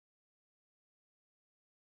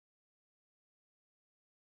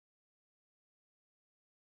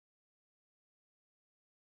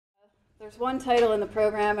There's one title in the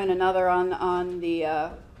program and another on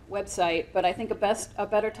the website, but I think a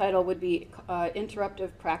better title would be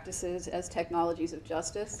Interruptive Practices as Technologies of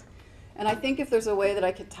Justice. And I think if there's a way that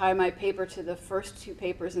I could tie my paper to the first two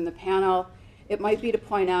papers in the panel, it might be to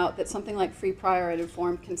point out that something like free, prior, and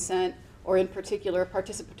informed consent, or in particular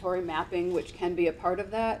participatory mapping, which can be a part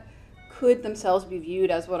of that, could themselves be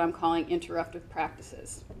viewed as what I'm calling interruptive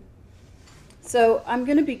practices. So I'm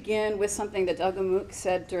going to begin with something that Delgamuukw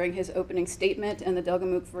said during his opening statement in the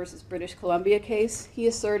Delgamuukw versus British Columbia case. He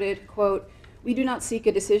asserted, quote, "We do not seek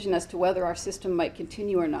a decision as to whether our system might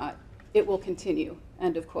continue or not. It will continue,"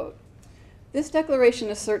 end of quote. This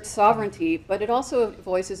declaration asserts sovereignty, but it also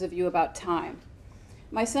voices a view about time.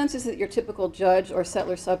 My sense is that your typical judge or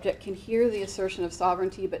settler subject can hear the assertion of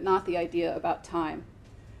sovereignty, but not the idea about time.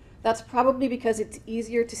 That's probably because it's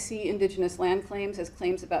easier to see Indigenous land claims as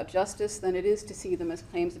claims about justice than it is to see them as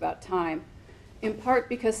claims about time, in part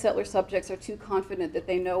because settler subjects are too confident that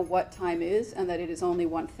they know what time is and that it is only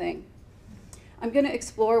one thing. I'm going to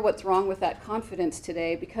explore what's wrong with that confidence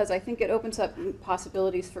today because I think it opens up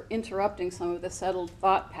possibilities for interrupting some of the settled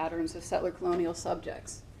thought patterns of settler colonial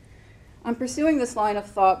subjects. I'm pursuing this line of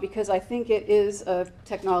thought because I think it is a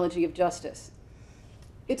technology of justice.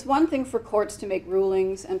 It's one thing for courts to make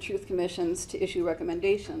rulings and truth commissions to issue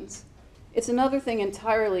recommendations. It's another thing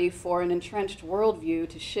entirely for an entrenched worldview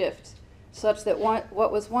to shift, such that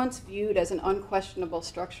what was once viewed as an unquestionable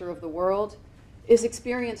structure of the world is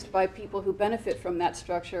experienced by people who benefit from that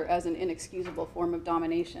structure as an inexcusable form of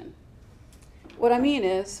domination. What I mean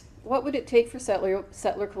is, what would it take for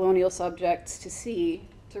settler colonial subjects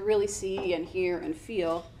to really see and hear and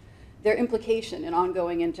feel their implication in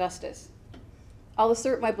ongoing injustice? I'll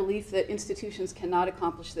assert my belief that institutions cannot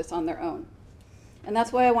accomplish this on their own. And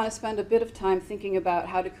that's why I want to spend a bit of time thinking about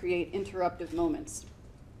how to create interruptive moments.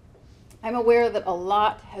 I'm aware that a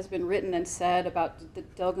lot has been written and said about the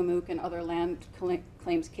Delgamuukw and other land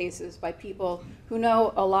claims cases by people who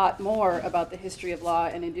know a lot more about the history of law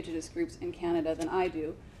and Indigenous groups in Canada than I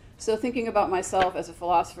do. So thinking about myself as a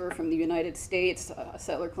philosopher from the United States, a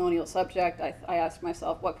settler colonial subject, I asked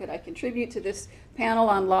myself, what could I contribute to this panel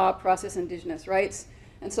on law, process, Indigenous rights?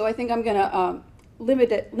 And so I think I'm going to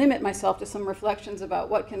limit myself to some reflections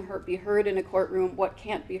about what can be heard in a courtroom, what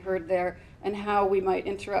can't be heard there, and how we might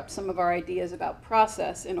interrupt some of our ideas about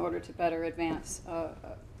process in order to better advance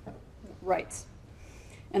rights.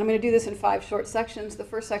 And I'm going to do this in 5 short sections. The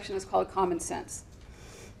first section is called Common Sense.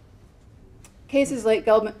 Cases like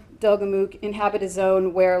Delgamuukw inhabit a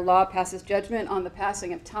zone where law passes judgment on the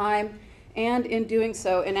passing of time, and in doing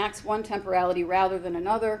so enacts one temporality rather than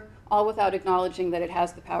another, all without acknowledging that it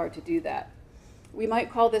has the power to do that. We might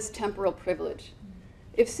call this temporal privilege.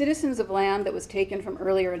 If citizens of land that was taken from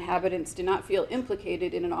earlier inhabitants do not feel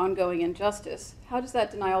implicated in an ongoing injustice, how does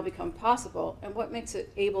that denial become possible, and what makes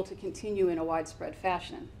it able to continue in a widespread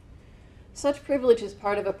fashion? Such privilege is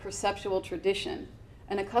part of a perceptual tradition,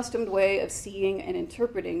 an accustomed way of seeing and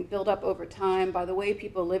interpreting built up over time by the way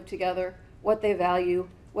people live together, what they value,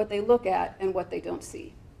 what they look at, and what they don't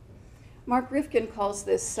see. Mark Rifkin calls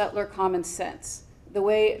this settler common sense, the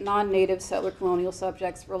way non-native settler colonial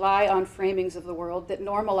subjects rely on framings of the world that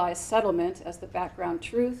normalize settlement as the background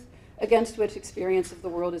truth against which experience of the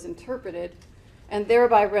world is interpreted, and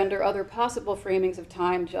thereby render other possible framings of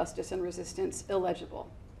time, justice, and resistance illegible.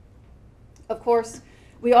 Of course,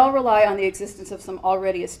 we all rely on the existence of some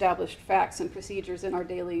already established facts and procedures in our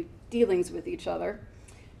daily dealings with each other.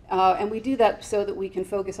 And we do that so that we can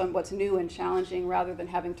focus on what's new and challenging rather than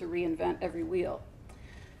having to reinvent every wheel.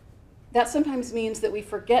 That sometimes means that we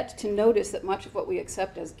forget to notice that much of what we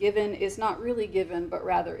accept as given is not really given, but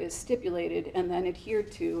rather is stipulated and then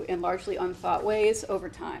adhered to in largely unthought ways over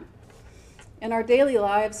time. In our daily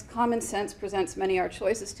lives, common sense presents many of our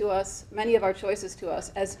choices to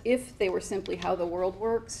us as if they were simply how the world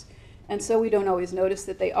works, and so we don't always notice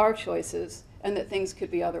that they are choices and that things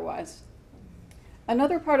could be otherwise.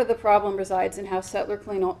 Another part of the problem resides in how settler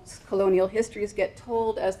colonial histories get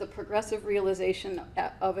told as the progressive realization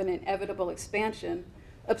of an inevitable expansion,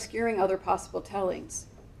 obscuring other possible tellings.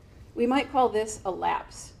 We might call this a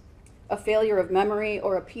lapse, a failure of memory,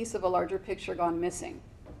 or a piece of a larger picture gone missing.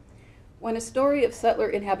 When a story of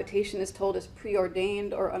settler inhabitation is told as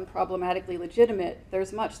preordained or unproblematically legitimate,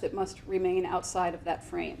 there's much that must remain outside of that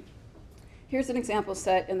frame. Here's an example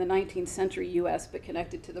set in the 19th century US, but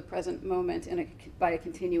connected to the present moment by a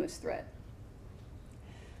continuous thread.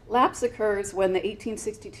 Lapse occurs when the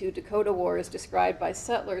 1862 Dakota War is described by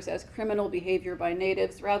settlers as criminal behavior by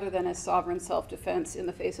natives rather than as sovereign self-defense in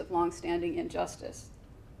the face of long-standing injustice.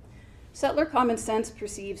 Settler common sense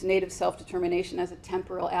perceives native self-determination as a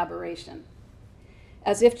temporal aberration.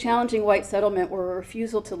 as if challenging white settlement were a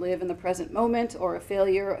refusal to live in the present moment or a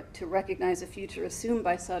failure to recognize a future assumed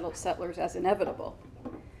by settlers as inevitable.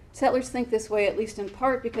 Settlers think this way at least in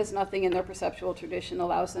part because nothing in their perceptual tradition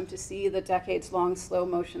allows them to see the decades-long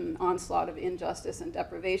slow-motion onslaught of injustice and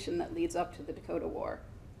deprivation that leads up to the Dakota War.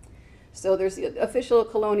 So there's the official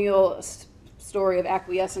colonial story of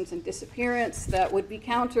acquiescence and disappearance that would be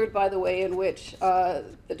countered by the way in which the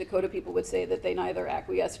Dakota people would say that they neither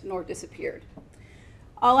acquiesced nor disappeared.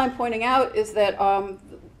 All I'm pointing out is that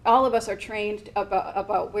all of us are trained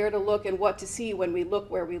about where to look and what to see when we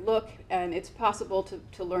look where we look, and it's possible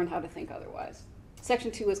to learn how to think otherwise.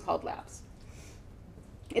 Section 2 is called lapse.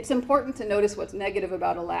 It's important to notice what's negative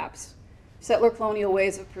about a lapse. Settler colonial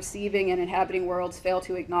ways of perceiving and inhabiting worlds fail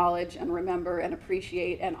to acknowledge and remember and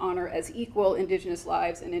appreciate and honor as equal Indigenous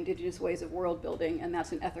lives and Indigenous ways of world building, and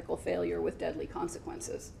that's an ethical failure with deadly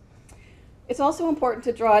consequences. It's also important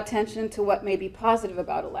to draw attention to what may be positive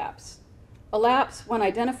about a lapse. A lapse, when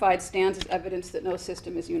identified, stands as evidence that no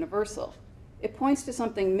system is universal. It points to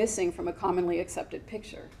something missing from a commonly accepted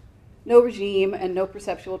picture. No regime and no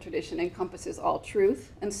perceptual tradition encompasses all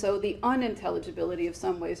truth, and so the unintelligibility of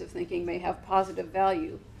some ways of thinking may have positive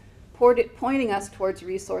value, pointing us towards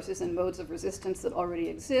resources and modes of resistance that already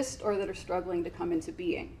exist or that are struggling to come into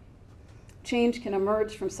being. Change can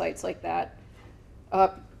emerge from sites like that,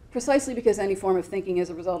 precisely because any form of thinking is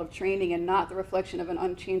a result of training and not the reflection of an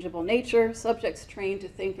unchangeable nature. Subjects trained to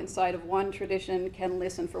think inside of one tradition can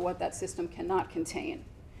listen for what that system cannot contain.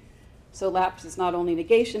 So lapse is not only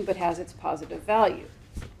negation, but has its positive value.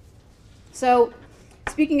 So,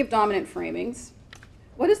 speaking of dominant framings,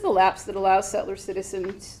 what is the lapse that allows settler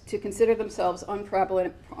citizens to consider themselves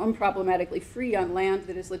unproblematically free on land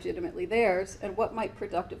that is legitimately theirs, and what might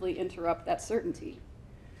productively interrupt that certainty?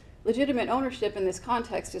 Legitimate ownership in this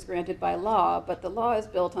context is granted by law, but the law is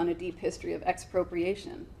built on a deep history of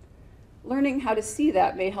expropriation. Learning how to see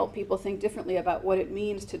that may help people think differently about what it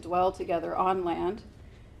means to dwell together on land,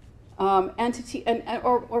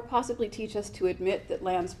 or possibly teach us to admit that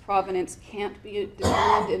land's provenance can't be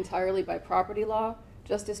determined entirely by property law,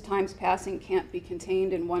 just as time's passing can't be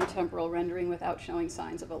contained in one temporal rendering without showing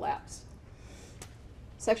signs of a lapse.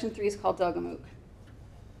 Section 3 is called Delgamuukw.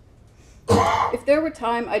 If there were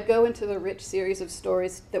time, I'd go into the rich series of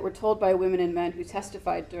stories that were told by women and men who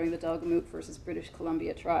testified during the Delgamuukw versus British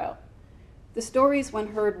Columbia trial. The stories, when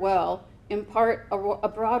heard well, impart a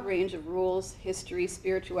broad range of rules, history,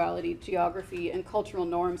 spirituality, geography, and cultural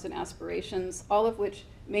norms and aspirations, all of which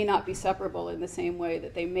may not be separable in the same way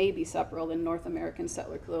that they may be separable in North American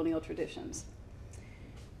settler colonial traditions.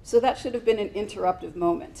 So that should have been an interruptive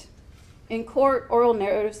moment. In court, oral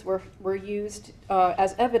narratives were used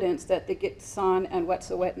as evidence that the Gitxsan and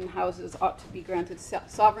Wet'suwet'en houses ought to be granted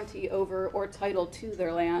sovereignty over or title to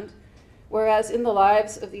their land, whereas in the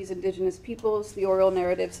lives of these indigenous peoples, the oral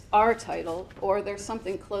narratives are title, or there's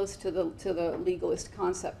something close to the legalist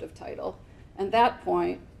concept of title. And that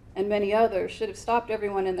point, and many others, should have stopped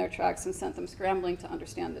everyone in their tracks and sent them scrambling to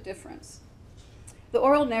understand the difference. The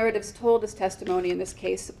oral narratives told as testimony in this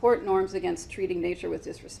case support norms against treating nature with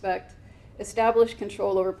disrespect, establish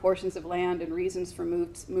control over portions of land and reasons for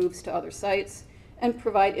moves to other sites, and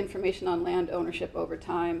provide information on land ownership over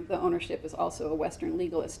time. The ownership is also a Western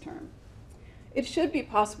legalist term. It should be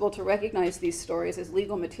possible to recognize these stories as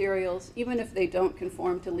legal materials, even if they don't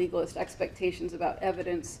conform to legalist expectations about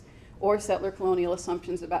evidence or settler colonial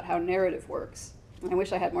assumptions about how narrative works. I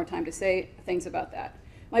wish I had more time to say things about that.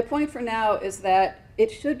 My point for now is that it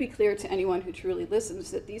should be clear to anyone who truly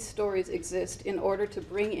listens that these stories exist in order to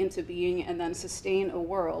bring into being and then sustain a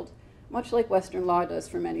world, much like Western law does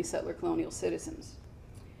for many settler colonial citizens.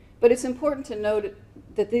 But it's important to note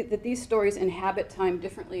that these stories inhabit time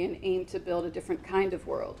differently and aim to build a different kind of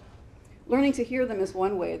world. Learning to hear them is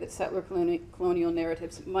one way that settler colonial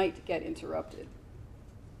narratives might get interrupted.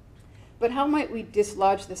 But how might we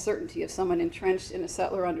dislodge the certainty of someone entrenched in a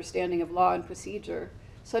settler understanding of law and procedure,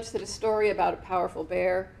 such that a story about a powerful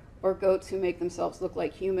bear or goats who make themselves look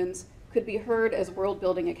like humans could be heard as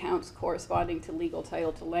world-building accounts corresponding to legal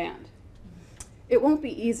title to land? It won't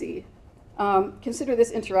be easy. Consider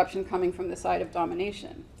this interruption coming from the side of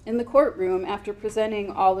domination. In the courtroom, after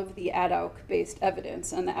presenting all of the Adawk-based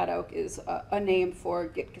evidence, and the Adawk is a name for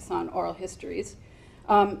Gitxsan oral histories,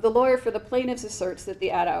 the lawyer for the plaintiffs asserts that the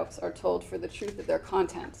Adawks are told for the truth of their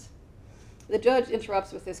contents. The judge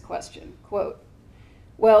interrupts with this question, quote,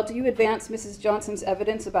 "Well, do you advance Mrs. Johnson's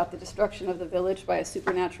evidence about the destruction of the village by a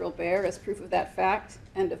supernatural bear as proof of that fact?"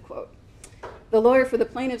 End of quote. The lawyer for the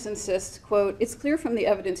plaintiffs insists, quote, "It's clear from the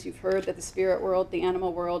evidence you've heard that the spirit world, the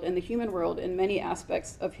animal world, and the human world in many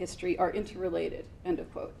aspects of history are interrelated," end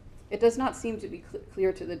of quote. It does not seem to be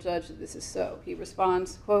clear to the judge that this is so. He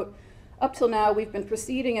responds, quote, up till now, we've been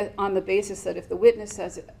proceeding on the basis that if the witness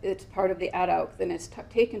says it's part of the adhoc, then it's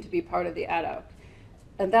taken to be part of the adhoc.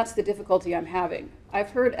 And that's the difficulty I'm having.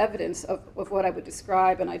 I've heard evidence of what I would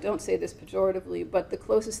describe, and I don't say this pejoratively, but the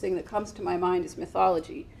closest thing that comes to my mind is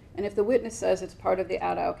mythology. And if the witness says it's part of the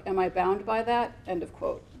adhoc, am I bound by that? End of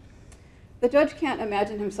quote. The judge can't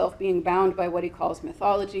imagine himself being bound by what he calls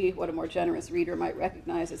mythology, what a more generous reader might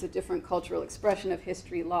recognize as a different cultural expression of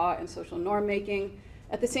history, law, and social norm making.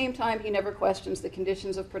 At the same time, he never questions the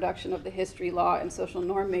conditions of production of the history, law, and social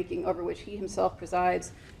norm making over which he himself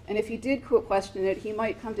presides. And if he did question it, he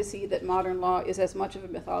might come to see that modern law is as much of a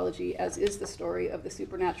mythology as is the story of the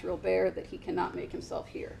supernatural bear that he cannot make himself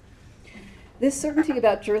hear. This certainty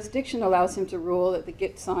about jurisdiction allows him to rule that the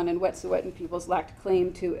Gitxsan and Wet'suwet'en peoples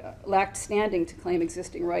lacked standing to claim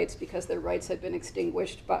existing rights because their rights had been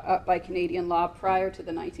extinguished by Canadian law prior to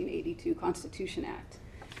the 1982 Constitution Act.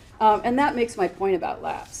 And that makes my point about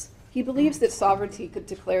lapse. He believes that sovereignty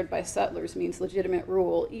declared by settlers means legitimate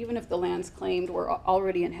rule, even if the lands claimed were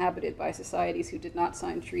already inhabited by societies who did not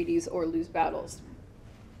sign treaties or lose battles.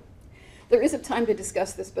 There isn't time to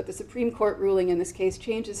discuss this, but the Supreme Court ruling in this case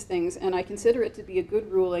changes things, and I consider it to be a good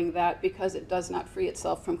ruling that, because it does not free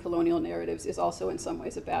itself from colonial narratives, is also in some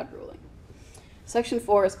ways a bad ruling. Section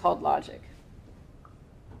 4 is called logic.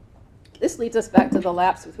 This leads us back to the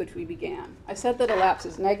lapse with which we began. I said that a lapse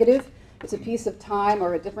is negative. It's a piece of time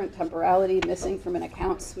or a different temporality missing from an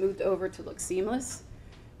account smoothed over to look seamless.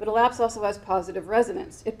 But a lapse also has positive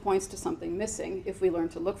resonance. It points to something missing if we learn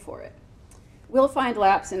to look for it. We'll find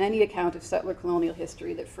lapse in any account of settler colonial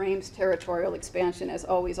history that frames territorial expansion as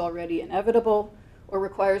always already inevitable, or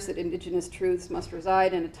requires that Indigenous truths must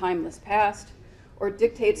reside in a timeless past, or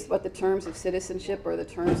dictates what the terms of citizenship or the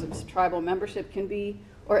terms of tribal membership can be,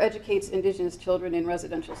 or educates Indigenous children in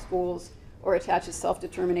residential schools, or attaches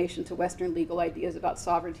self-determination to Western legal ideas about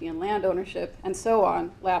sovereignty and land ownership, and so on.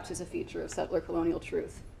 Lapse is a feature of settler colonial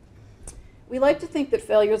truth. We like to think that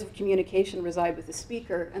failures of communication reside with the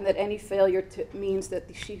speaker, and that any failure means that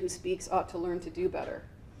she who speaks ought to learn to do better.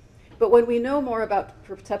 But when we know more about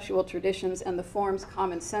perceptual traditions and the forms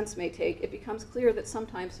common sense may take, it becomes clear that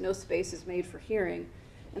sometimes no space is made for hearing,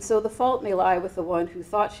 and so the fault may lie with the one who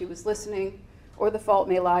thought she was listening, or the fault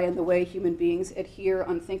may lie in the way human beings adhere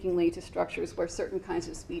unthinkingly to structures where certain kinds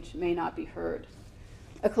of speech may not be heard.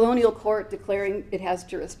 A colonial court declaring it has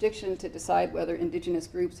jurisdiction to decide whether Indigenous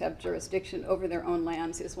groups have jurisdiction over their own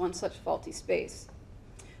lands is one such faulty space.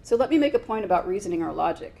 So let me make a point about reasoning or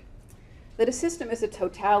logic. That a system is a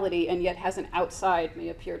totality and yet has an outside may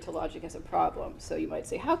appear to logic as a problem. So you might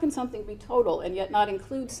say, how can something be total and yet not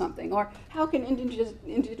include something? Or how can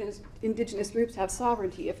indigenous groups have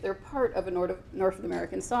sovereignty if they're part of a North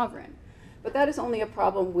American sovereign? But that is only a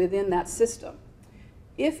problem within that system.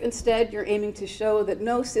 If instead you're aiming to show that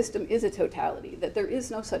no system is a totality, that there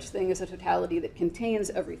is no such thing as a totality that contains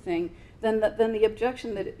everything, then the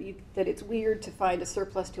objection that it's weird to find a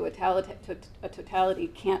surplus to a totality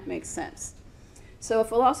can't make sense. So a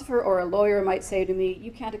philosopher or a lawyer might say to me,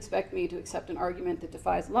 you can't expect me to accept an argument that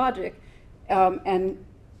defies logic, and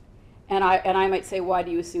I might say, why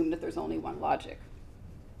do you assume that there's only one logic?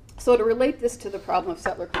 So to relate this to the problem of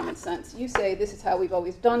settler common sense, you say this is how we've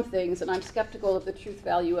always done things, and I'm skeptical of the truth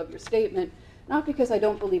value of your statement, not because I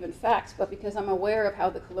don't believe in facts, but because I'm aware of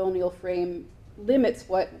how the colonial frame limits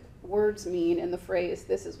what words mean in the phrase,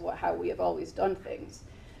 this is how we have always done things.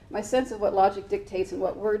 My sense of what logic dictates and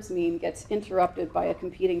what words mean gets interrupted by a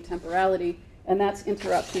competing temporality, and that's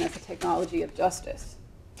interruption as a technology of justice.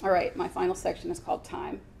 All right, my final section is called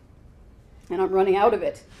time. And I'm running out of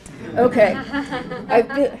it. Okay.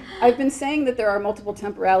 I've been saying that there are multiple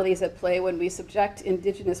temporalities at play when we subject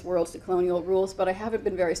Indigenous worlds to colonial rules, but I haven't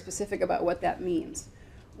been very specific about what that means.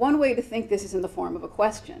 One way to think this is in the form of a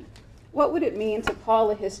question. What would it mean to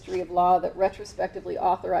call a history of law that retrospectively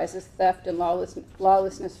authorizes theft and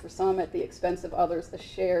lawlessness for some at the expense of others a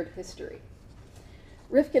shared history?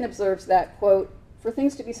 Rifkin observes that, quote, for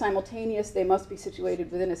things to be simultaneous, they must be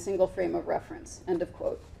situated within a single frame of reference, end of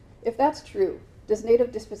quote. If that's true, does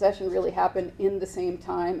native dispossession really happen in the same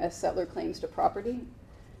time as settler claims to property?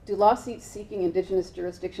 Do lawsuits seeking Indigenous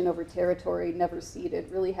jurisdiction over territory never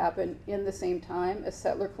ceded really happen in the same time as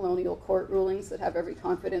settler colonial court rulings that have every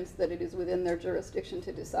confidence that it is within their jurisdiction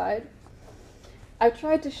to decide? I've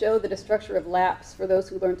tried to show that a structure of lapse for those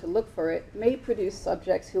who learn to look for it may produce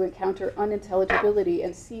subjects who encounter unintelligibility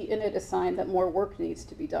and see in it a sign that more work needs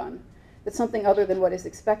to be done, that something other than what is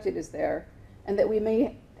expected is there, and that we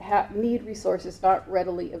may need resources not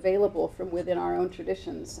readily available from within our own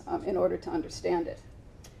traditions in order to understand it.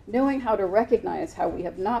 Knowing how to recognize how we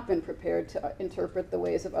have not been prepared to interpret the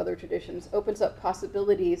ways of other traditions opens up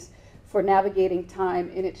possibilities for navigating time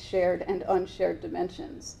in its shared and unshared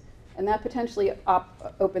dimensions. And that potentially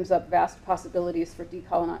opens up vast possibilities for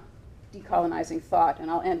decolonizing thought, and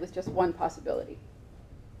I'll end with just one possibility.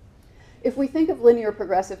 If we think of linear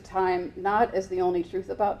progressive time not as the only truth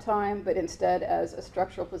about time, but instead as a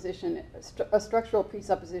structural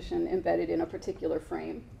presupposition embedded in a particular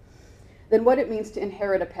frame, then what it means to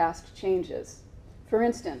inherit a past changes. For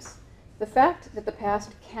instance, the fact that the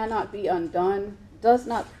past cannot be undone does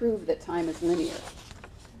not prove that time is linear.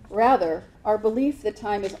 Rather, our belief that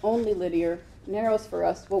time is only linear narrows for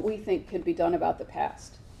us what we think can be done about the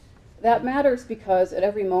past. That matters because at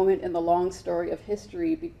every moment in the long story of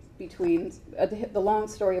history the long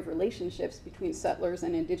story of relationships between settlers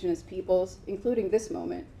and indigenous peoples, including this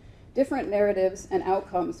moment, different narratives and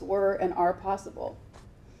outcomes were and are possible.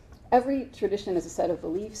 Every tradition is a set of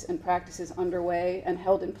beliefs and practices underway and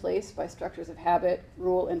held in place by structures of habit,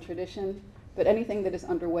 rule, and tradition, but anything that is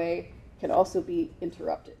underway can also be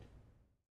interrupted.